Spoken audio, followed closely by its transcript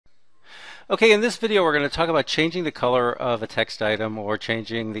Okay, in this video we're going to talk about changing the color of a text item or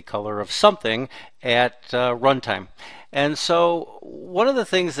changing the color of something at runtime. And so one of the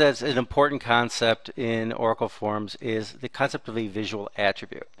things that's an important concept in Oracle Forms is the concept of a visual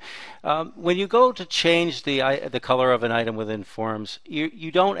attribute. When you go to change the color of an item within Forms,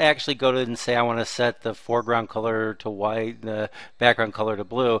 you don't actually go to it and say, I want to set the foreground color to white, the background color to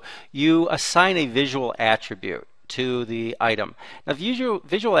blue. You assign a visual attribute to the item. Now,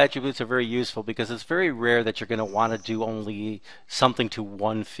 visual attributes are very useful because it's very rare that you're going to want to do only something to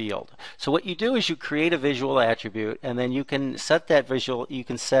one field. So what you do is you create a visual attribute, and then you can set that you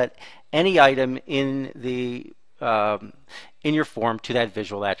can set any item in the in your form to that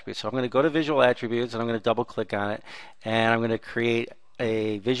visual attribute. So I'm going to go to visual attributes and I'm going to double click on it, and I'm going to create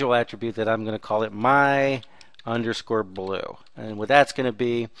a visual attribute that I'm going to call it my underscore blue. And what that's going to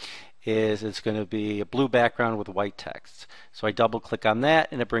be is it's going to be a blue background with white text. So I double click on that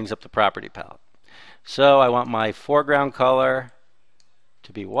and it brings up the property palette. So I want my foreground color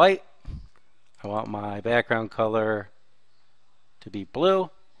to be white. I want my background color to be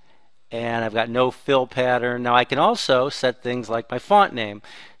blue. And I've got no fill pattern. Now I can also set things like my font name.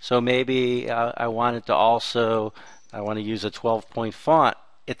 So maybe I want to use a 12-point font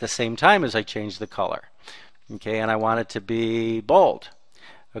at the same time as I change the color. Okay, and I want it to be bold.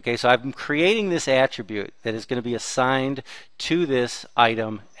 Okay, so I'm creating this attribute that is going to be assigned to this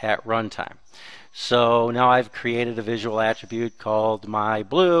item at runtime. So now I've created a visual attribute called my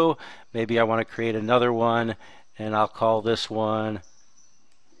blue. Maybe I want to create another one, and I'll call this one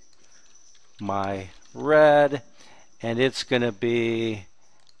my red, and it's going to be,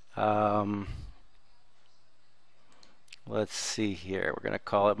 let's see here, we're going to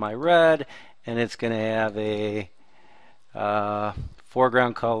call it my red, and it's going to have a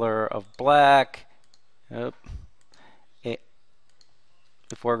foreground color of black, the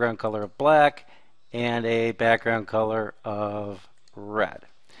foreground color of black, and a background color of red.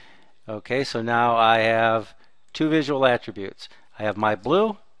 Okay, so now I have two visual attributes. I have my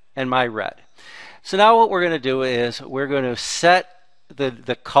blue and my red. So now what we're going to do is we're going to set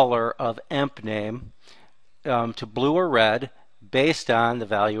the color of emp name to blue or red based on the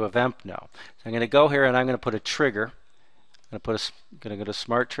value of emp no. So I'm going to go here and I'm going to put a trigger. I'm going to go to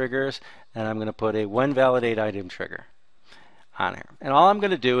Smart Triggers, and I'm going to put a when validate item trigger on here. And all I'm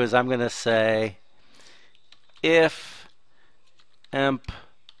going to do is I'm going to say if emp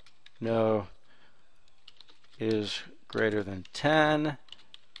no is greater than 10,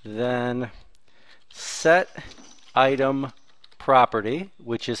 then set item property,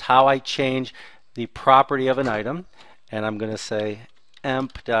 which is how I change the property of an item, and I'm going to say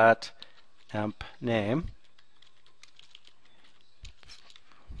emp.emp name.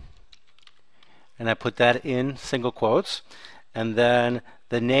 And I put that in single quotes, and then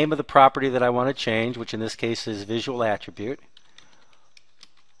the name of the property that I want to change, which in this case is visual attribute.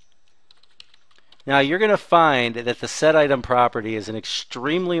 Now you're going to find that the set item property is an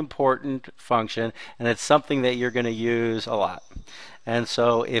extremely important function, and it's something that you're going to use a lot. And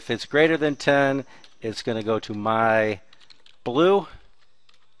so if it's greater than 10, it's going to go to my blue,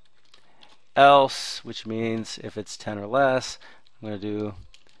 else, which means if it's 10 or less, I'm going to do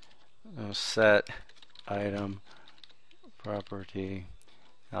set item property.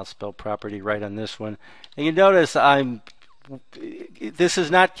 I'll spell property right on this one. And you notice this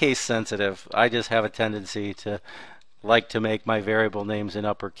is not case sensitive. I just have a tendency to like to make my variable names in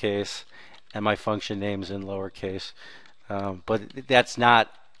uppercase and my function names in lowercase. But that's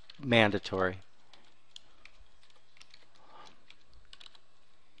not mandatory.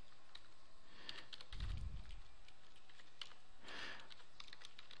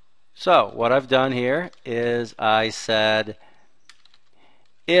 So what I've done here is I said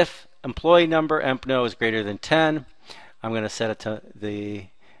if employee number empno is greater than 10, I'm going to set it to the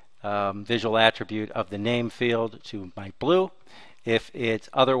visual attribute of the name field to my blue. If it's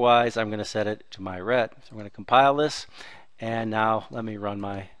otherwise, I'm going to set it to my red. So I'm going to compile this, and now let me run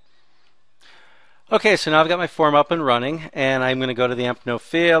my... Okay, so now I've got my form up and running, and I'm going to go to the empno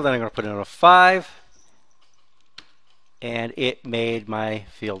field, and I'm going to put in a 5. And it made my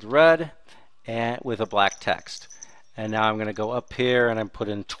field red and with a black text. And now I'm going to go up here and I'm put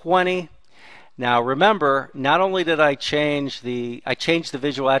in 20. Now remember, not only did I change the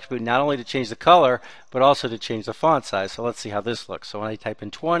visual attribute not only to change the color, but also to change the font size. So let's see how this looks. So when I type in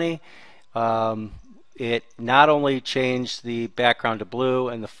 20, it not only changed the background to blue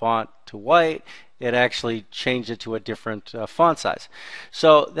and the font to white, it actually changed it to a different font size.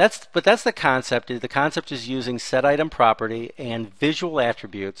 So that's the concept. The concept is using set item property and visual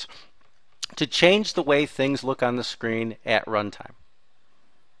attributes to change the way things look on the screen at runtime.